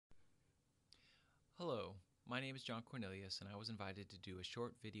My name is John Cornelius, and I was invited to do a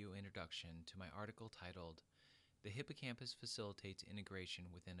short video introduction to my article titled, "The Hippocampus Facilitates Integration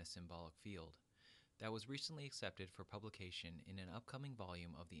Within a Symbolic Field," that was recently accepted for publication in an upcoming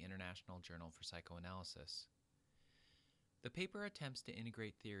volume of the International Journal for Psychoanalysis. The paper attempts to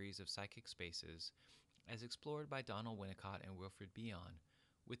integrate theories of psychic spaces, as explored by Donald Winnicott and Wilfred Bion,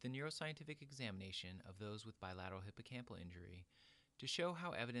 with the neuroscientific examination of those with bilateral hippocampal injury, to show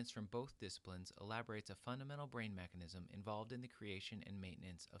how evidence from both disciplines elaborates a fundamental brain mechanism involved in the creation and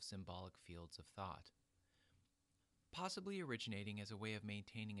maintenance of symbolic fields of thought. Possibly originating as a way of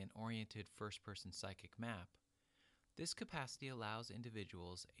maintaining an oriented first-person psychic map, this capacity allows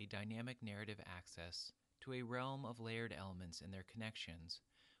individuals a dynamic narrative access to a realm of layered elements and their connections,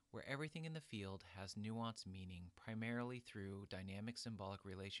 where everything in the field has nuanced meaning primarily through dynamic symbolic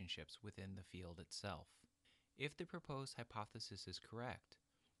relationships within the field itself. If the proposed hypothesis is correct,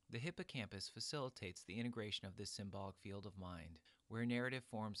 the hippocampus facilitates the integration of this symbolic field of mind, where narrative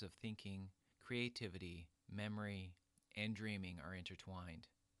forms of thinking, creativity, memory, and dreaming are intertwined.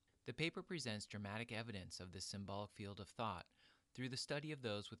 The paper presents dramatic evidence of this symbolic field of thought through the study of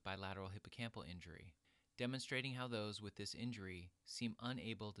those with bilateral hippocampal injury, demonstrating how those with this injury seem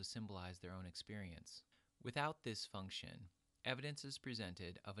unable to symbolize their own experience. Without this function, evidence is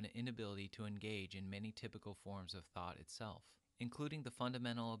presented of an inability to engage in many typical forms of thought itself, including the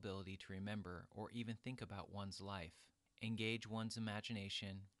fundamental ability to remember or even think about one's life, engage one's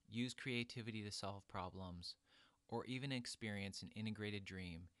imagination, use creativity to solve problems, or even experience an integrated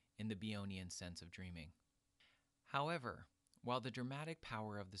dream in the Bionian sense of dreaming. However, while the dramatic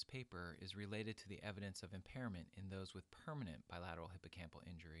power of this paper is related to the evidence of impairment in those with permanent bilateral hippocampal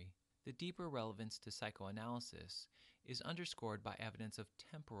injury, the deeper relevance to psychoanalysis is underscored by evidence of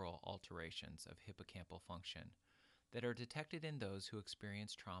temporal alterations of hippocampal function that are detected in those who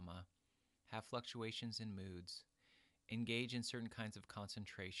experience trauma, have fluctuations in moods, engage in certain kinds of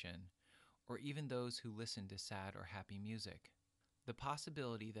concentration, or even those who listen to sad or happy music. The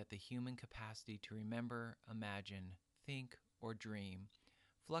possibility that the human capacity to remember, imagine, think, or dream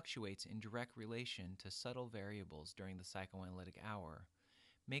fluctuates in direct relation to subtle variables during the psychoanalytic hour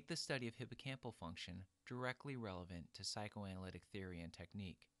make the study of hippocampal function directly relevant to psychoanalytic theory and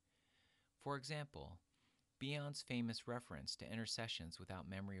technique. For example, Bion's famous reference to intercessions without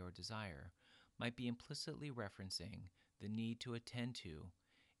memory or desire might be implicitly referencing the need to attend to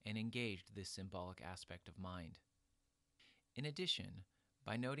and engage this symbolic aspect of mind. In addition,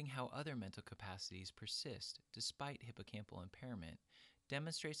 by noting how other mental capacities persist despite hippocampal impairment,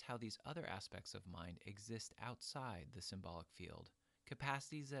 demonstrates how these other aspects of mind exist outside the symbolic field,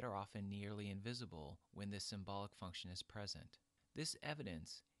 capacities that are often nearly invisible when this symbolic function is present. This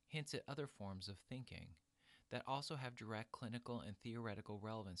evidence hints at other forms of thinking that also have direct clinical and theoretical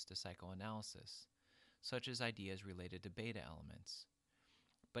relevance to psychoanalysis, such as ideas related to beta elements,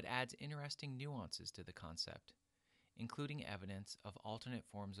 but adds interesting nuances to the concept, including evidence of alternate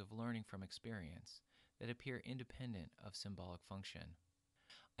forms of learning from experience that appear independent of symbolic function.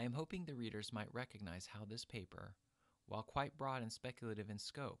 I am hoping the readers might recognize how this paper, while quite broad and speculative in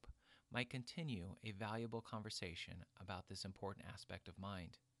scope, might continue a valuable conversation about this important aspect of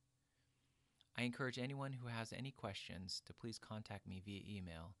mind. I encourage anyone who has any questions to please contact me via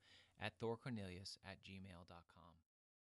email at thorcornelius@gmail.com.